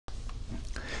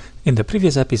In the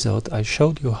previous episode, I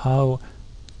showed you how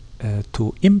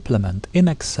to implement in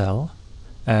Excel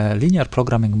a linear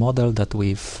programming model that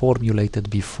we've formulated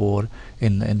before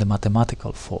in the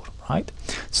mathematical form, right?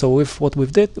 So with what we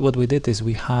did is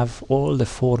we have all the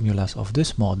formulas of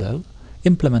this model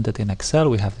implemented in Excel.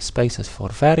 We have spaces for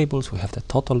variables, we have the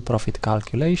total profit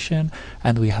calculation,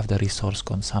 and we have the resource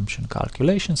consumption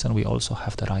calculations, and we also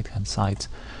have the right-hand sides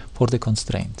for the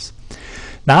constraints.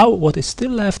 Now, what is still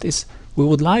left is we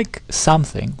would like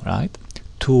something, right,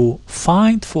 to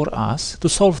find for us, to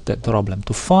solve the problem,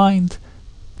 to find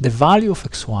the value of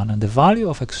x1 and the value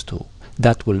of x2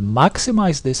 that will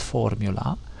maximize this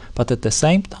formula, but at the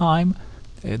same time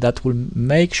that will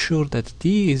make sure that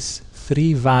these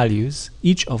three values,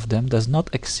 each of them does not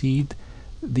exceed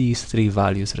these three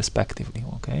values respectively,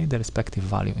 okay, the respective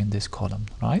value in this column,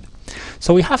 right?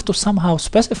 So we have to somehow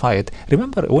specify it.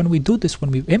 Remember, when we do this,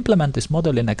 when we implement this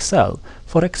model in Excel,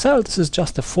 for Excel this is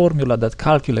just a formula that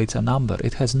calculates a number.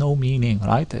 It has no meaning,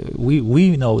 right?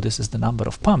 We know this is the number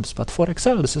of pumps, but for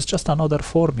Excel this is just another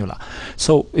formula.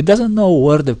 So it doesn't know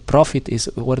where the profit is,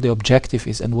 where the objective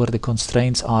is, and where the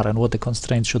constraints are, and what the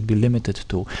constraints should be limited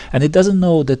to. And it doesn't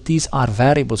know that these are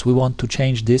variables. We want to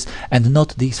change this and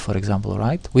not these, for example,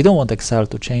 right? We don't want Excel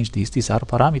to change these. These are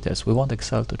parameters. We want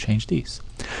Excel to change these.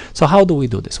 So how do we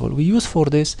do this? Well, we use for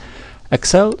this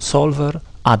Excel Solver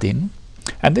add-in,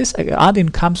 and this add-in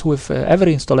comes with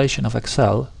every installation of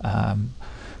Excel,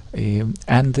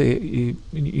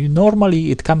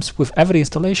 normally it comes with every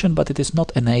installation, but it is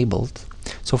not enabled.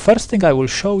 So first thing I will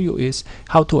show you is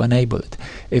how to enable it.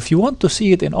 If you want to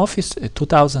see it in Office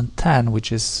 2010,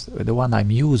 which is the one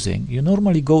I'm using, you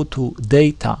normally go to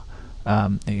Data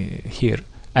here,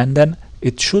 and then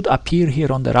it should appear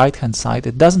here on the right hand side.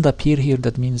 It doesn't appear here,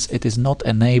 that means it is not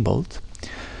enabled.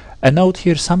 A note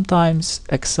here, sometimes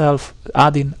Excel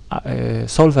add-in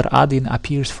Solver add-in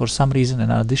appears for some reason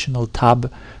in an additional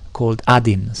tab called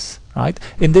add-ins, right?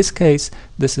 In this case,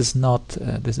 this is not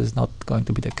going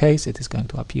to be the case. It is going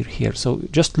to appear here. So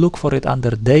just look for it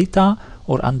under Data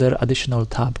or under additional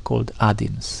tab called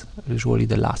add-ins, usually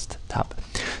the last tab.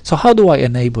 So how do I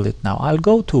enable it now? I'll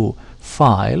go to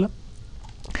File,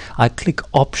 I click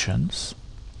Options,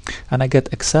 and I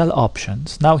get Excel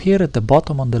Options. Now here at the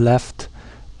bottom on the left,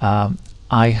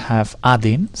 I have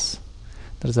add-ins.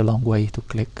 There's a long way to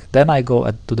click. Then I go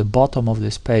to the bottom of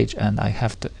this page and I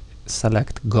have to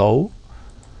select Go.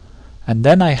 And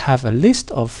then I have a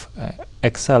list of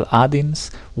Excel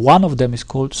add-ins. One of them is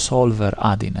called Solver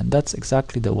add-in, and that's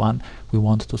exactly the one we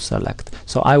want to select.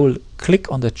 So I will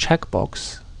click on the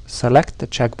checkbox, select the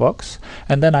checkbox,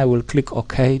 and then I will click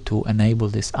OK to enable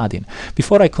this add-in.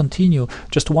 Before I continue,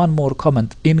 just one more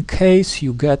comment. In case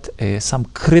you get some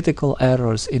critical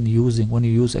errors in when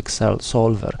you use Excel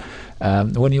Solver,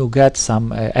 when you get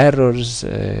some errors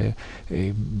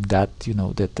that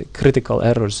the critical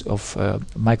errors of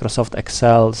Microsoft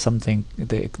Excel, something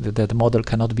that the model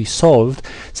cannot be solved,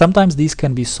 sometimes these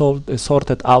can be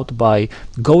sorted out by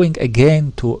going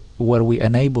again to where we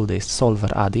enable this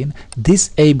Solver add-in,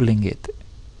 disabling it,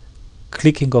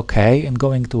 clicking OK, and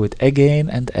going to it again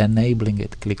and enabling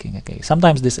it, clicking OK.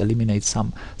 Sometimes this eliminates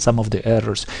some of the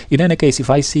errors. In any case,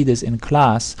 if I see this in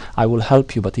class, I will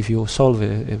help you, but if you solve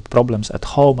problems at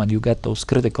home and you get those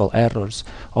critical errors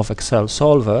of Excel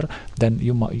Solver, then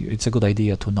it's a good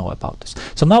idea to know about this.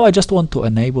 So now I just want to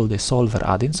enable the Solver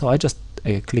add-in, so I just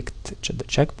clicked the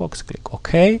checkbox, click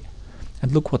OK,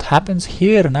 and look what happens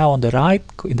here. Now on the right,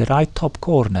 in the right top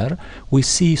corner, we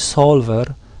see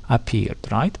Solver appeared,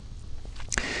 right?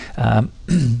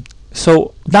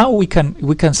 So now we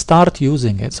can start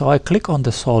using it. So I click on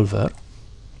the Solver.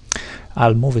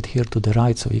 I'll move it here to the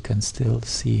right so you can still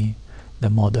see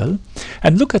the model,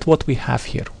 and look at what we have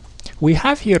here. We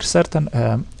have here certain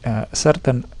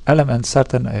elements,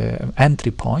 certain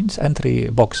entry points, entry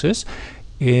boxes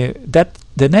that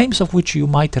the names of which you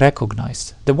might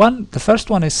recognize. The first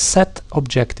one is set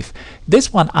objective.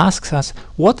 This one asks us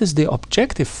what is the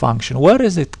objective function, where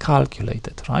is it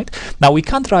calculated, right? Now we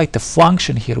can't write the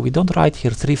function here. We don't write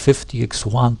here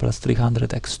 350x1 plus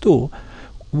 300x2.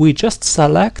 We just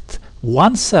select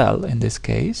one cell in this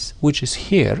case, which is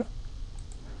here,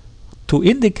 to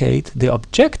indicate the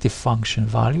objective function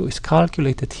value is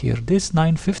calculated here. This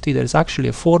 950, there is actually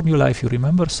a formula, if you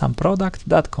remember, some product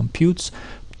that computes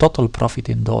total profit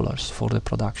in dollars for the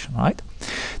production, right?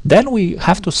 Then we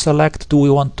have to select, do we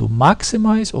want to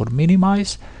maximize or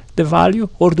minimize the value,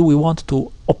 or do we want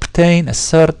to obtain a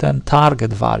certain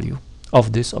target value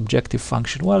of this objective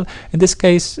function? Well, in this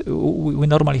case, we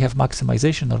normally have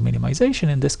maximization or minimization.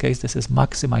 In this case, this is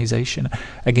maximization.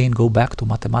 Again, go back to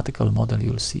mathematical model,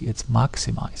 you'll see it's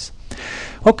maximize.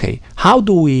 Okay, how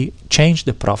do we change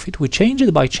the profit? We change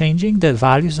it by changing the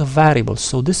values of variables.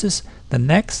 So this is the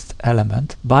next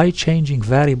element. By changing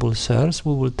variable cells,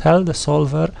 we will tell the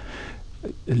solver,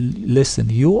 listen,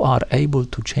 you are able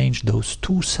to change those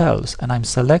two cells, and I'm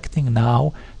selecting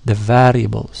now the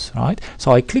variables, right?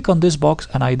 So I click on this box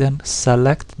and I then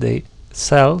select the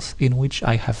cells in which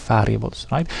I have variables,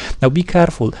 right? Now be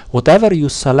careful, whatever you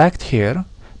select here,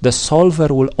 the solver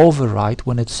will overwrite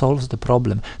when it solves the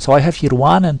problem. So I have here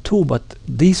 1 and 2, but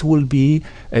these will be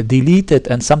deleted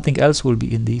and something else will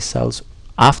be in these cells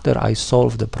after I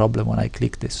solve the problem when I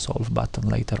click this solve button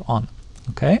later on.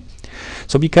 Okay,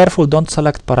 so be careful, don't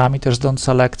select parameters, don't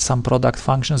select some product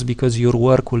functions, because your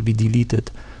work will be deleted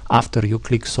after you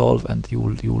click solve and you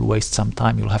will waste some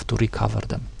time, you'll have to recover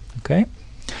them. Okay,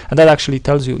 and that actually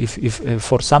tells you if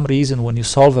for some reason when you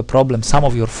solve a problem some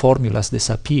of your formulas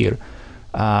disappear,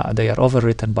 they are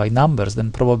overwritten by numbers,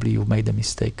 then probably you made a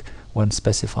mistake when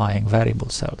specifying variable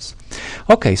cells.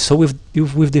 Okay, so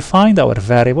we've defined our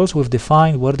variables, we've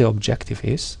defined where the objective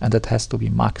is, and that has to be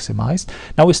maximized.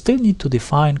 Now we still need to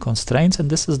define constraints, and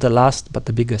this is the last but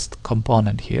the biggest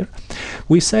component here.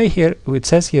 We say here, it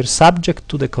says here subject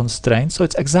to the constraints, so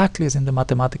it's exactly as in the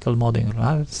mathematical modeling,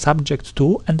 right? Subject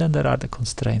to, and then there are the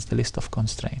constraints, the list of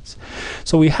constraints.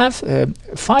 So we have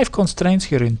 5 constraints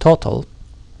here in total,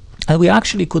 and we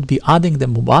actually could be adding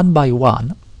them one by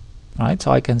one, right?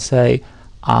 So I can say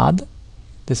add.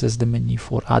 This is the menu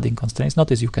for adding constraints.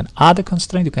 Notice you can add a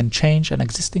constraint, you can change an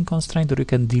existing constraint, or you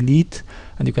can delete,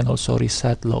 and you can also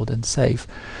reset, load, and save.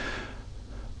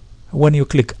 When you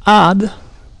click add,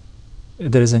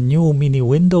 there is a new mini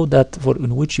window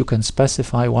in which you can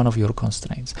specify one of your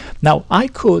constraints. Now I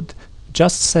could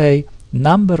just say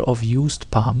number of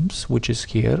used pumps, which is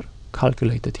here,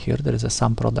 calculated here. There is a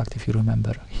sum product, if you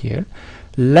remember here,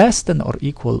 less than or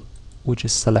equal, which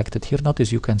is selected here.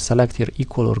 Notice you can select here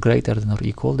equal or greater than or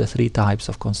equal, the 3 types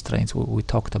of constraints we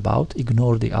talked about.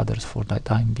 Ignore the others for the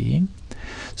time being.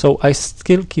 So I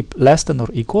still keep less than or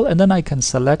equal, and then I can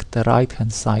select the right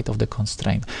hand side of the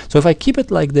constraint. So if I keep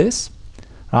it like this,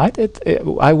 right,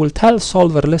 I will tell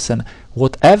solver, listen,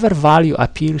 whatever value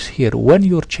appears here when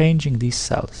you're changing these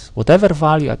cells, whatever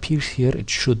value appears here, it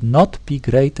should not be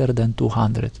greater than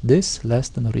 200. This less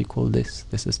than or equal this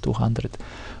is 200,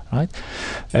 right?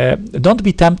 Don't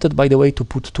be tempted, by the way, to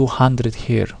put 200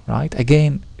 here, right?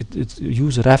 Again,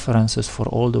 use references for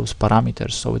all those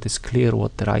parameters so it is clear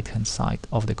what the right hand side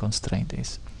of the constraint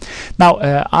is. Now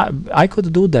I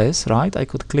could do this, right? I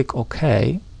could click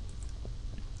OK,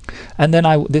 and then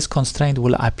this constraint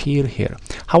will appear here.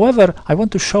 However, I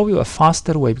want to show you a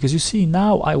faster way, because you see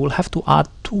now I will have to add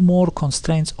 2 more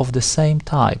constraints of the same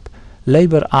type.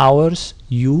 Labor hours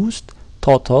used,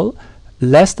 total,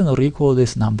 less than or equal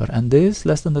this number, and this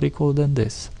less than or equal than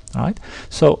this, right?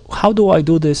 So how do I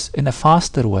do this in a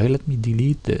faster way? Let me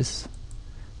delete this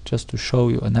just to show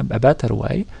you a better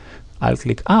way. I'll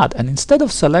click add, and instead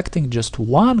of selecting just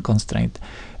one constraint,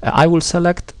 I will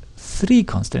select 3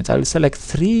 constraints. I will select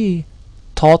 3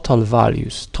 total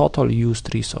values, total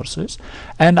used resources,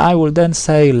 and I will then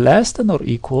say less than or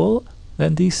equal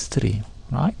than these 3,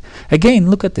 right? Again,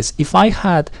 look at this. If I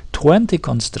had 20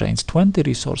 constraints, 20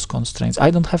 resource constraints, I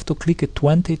don't have to click it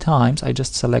 20 times. I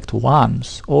just select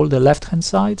once all the left hand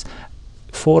sides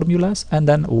formulas, and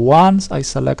then once I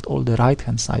select all the right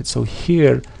hand sides. So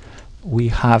here we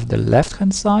have the left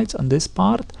hand sides on this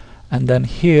part, and then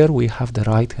here we have the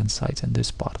right hand sides in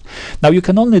this part. Now you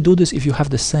can only do this if you have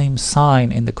the same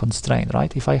sign in the constraint,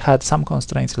 right? If I had some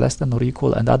constraints less than or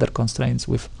equal and other constraints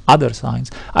with other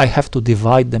signs, I have to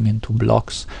divide them into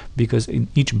blocks, because in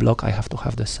each block I have to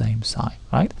have the same sign,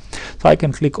 right? So I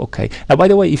can click OK. Now, by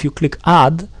the way, if you click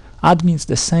add means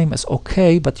the same as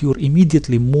OK, but you're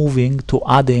immediately moving to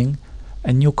adding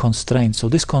a new constraint. So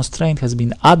this constraint has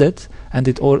been added, and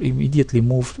it immediately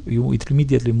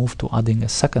moved to adding a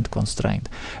second constraint.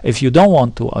 If you don't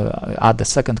want to add the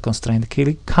second constraint,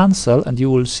 click cancel, and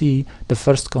you will see the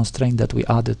first constraint that we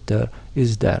added there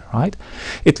is there, right?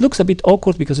 It looks a bit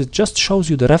awkward because it just shows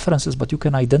you the references, but you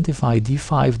can identify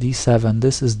D5, D7,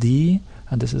 this is D,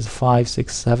 and this is 5,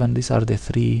 6, 7. These are the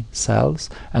 3 cells,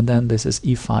 and then this is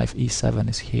E5, E7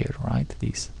 is here, right?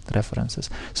 These references.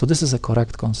 So this is a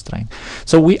correct constraint.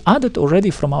 So we added already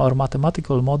from our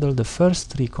mathematical model the first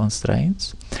 3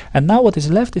 constraints, and now what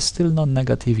is left is still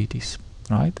non-negativities,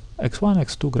 right? x1,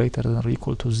 x2 greater than or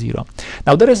equal to 0.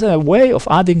 Now there is a way of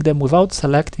adding them without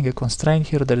selecting a constraint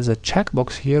here. There is a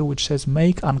checkbox here which says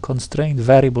make unconstrained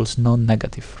variables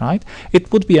non-negative, right?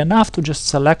 It would be enough to just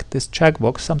select this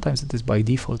checkbox. Sometimes it is by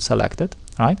default selected,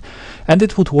 right? And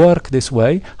it would work this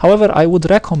way. However, I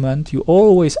would recommend you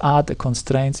always add the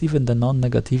constraints, even the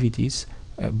non-negativities,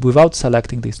 without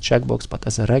selecting this checkbox, but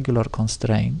as a regular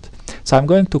constraint. So I'm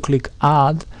going to click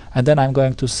add, and then I'm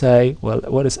going to say, well,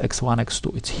 where is x1,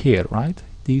 x2? It's here, right?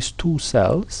 These two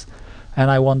cells, and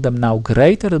I want them now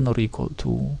greater than or equal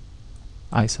to,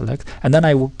 I select, and then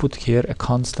I will put here a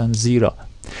constant 0.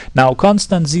 Now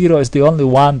constant 0 is the only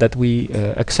one that we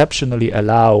exceptionally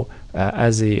allow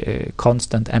as a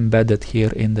constant embedded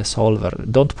here in the solver.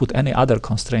 Don't put any other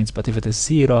constraints, but if it is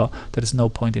 0, there is no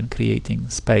point in creating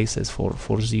spaces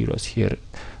for zeros here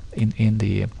in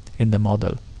the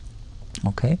model.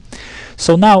 Okay,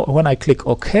 so now when I click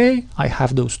OK, I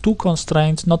have those two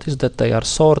constraints. Notice that they are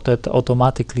sorted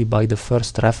automatically by the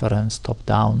first reference, top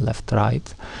down, left,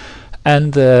 right.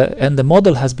 And the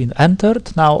model has been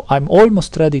entered. Now I'm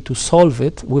almost ready to solve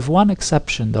it, with one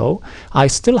exception though. I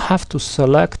still have to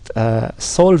select a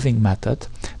solving method.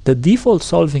 The default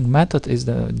solving method is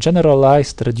the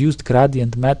generalized reduced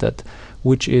gradient method,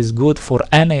 which is good for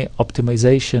any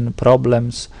optimization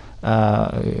problems,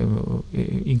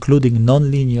 including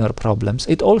nonlinear problems.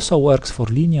 It also works for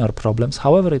linear problems.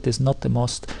 However, it is not the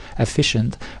most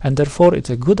efficient, and therefore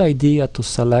it's a good idea to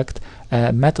select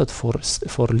a method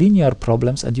for linear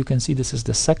problems. And you can see this is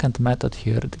the second method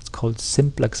here. It's called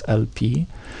simplex LP,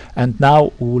 and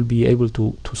now we will be able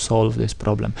to solve this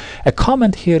problem. A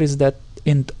comment here is that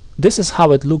this is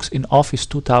how it looks in Office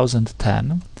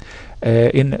 2010.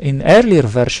 In earlier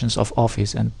versions of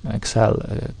Office and Excel,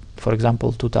 for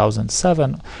example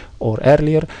 2007 or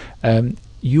earlier,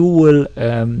 you will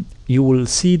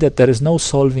see that there is no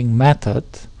solving method,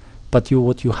 but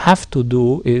what you have to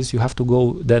do is you have to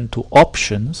go then to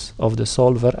options of the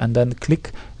solver and then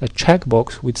click a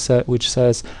checkbox which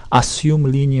says assume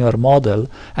linear model,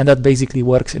 and that basically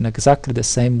works in exactly the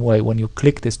same way. When you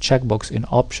click this checkbox in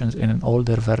options in an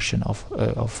older version of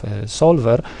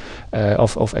solver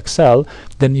of Excel,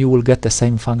 then you will get the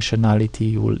same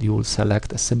functionality. You will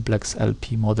select a simplex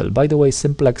LP model. By the way,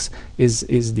 simplex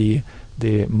is the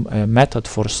method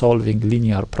for solving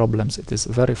linear problems. It is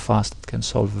very fast. It can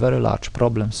solve very large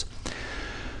problems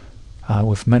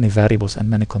with many variables and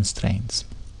many constraints.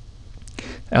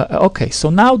 Okay, so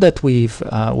now that we've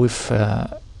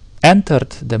entered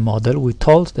the model, we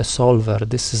told the solver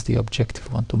this is the objective,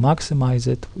 we want to maximize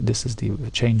it, this is the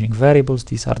changing variables,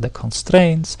 these are the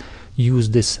constraints, use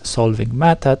this solving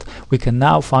method. We can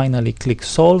now finally click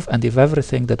solve, and if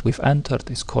everything that we've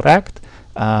entered is correct,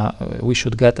 we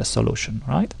should get a solution,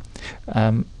 right?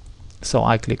 So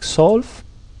I click solve,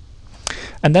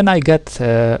 and then I get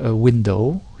a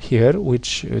window here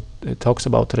which talks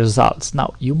about results.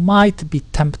 Now you might be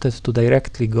tempted to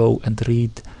directly go and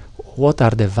read what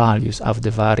are the values of the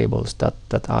variables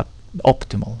that are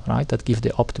optimal, right, that give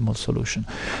the optimal solution.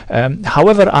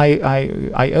 However,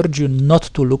 I urge you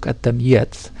not to look at them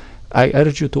yet. I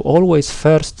urge you to always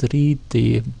first read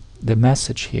the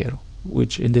message here,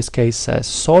 which in this case says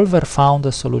solver found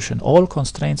a solution, all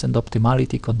constraints and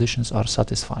optimality conditions are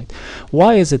satisfied.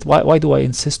 Why is it, why do I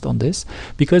insist on this?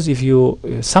 Because if you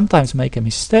sometimes make a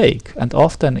mistake, and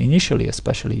often initially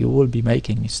especially you will be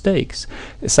making mistakes,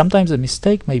 sometimes a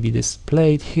mistake may be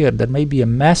displayed here. There may be a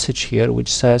message here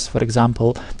which says, for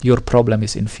example, your problem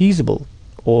is infeasible,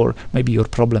 or maybe your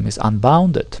problem is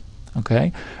unbounded.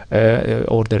 Okay,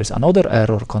 or there is another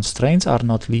error, constraints are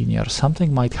not linear,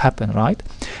 something might happen, right?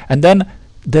 And then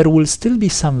there will still be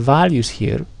some values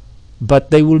here,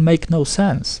 but they will make no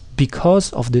sense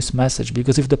because of this message.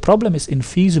 Because if the problem is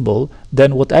infeasible,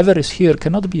 then whatever is here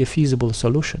cannot be a feasible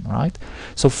solution, right?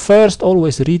 So first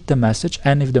always read the message,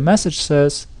 and if the message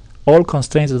says all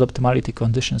constraints and optimality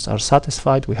conditions are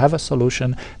satisfied, we have a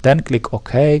solution, then click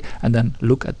OK, and then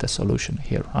look at the solution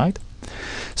here, right?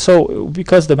 So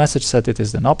because the message said it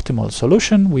is an optimal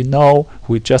solution, we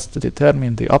just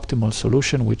determined the optimal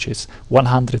solution, which is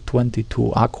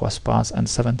 122 aqua spas and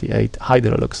 78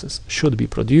 hydroluxes should be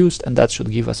produced, and that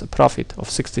should give us a profit of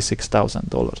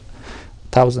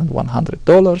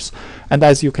 $66,100. And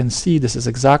as you can see, this is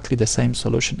exactly the same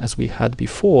solution as we had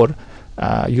before,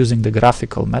 using the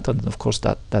graphical method. And of course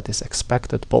that is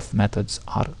expected. Both methods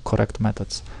are correct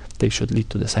methods. They should lead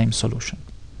to the same solution.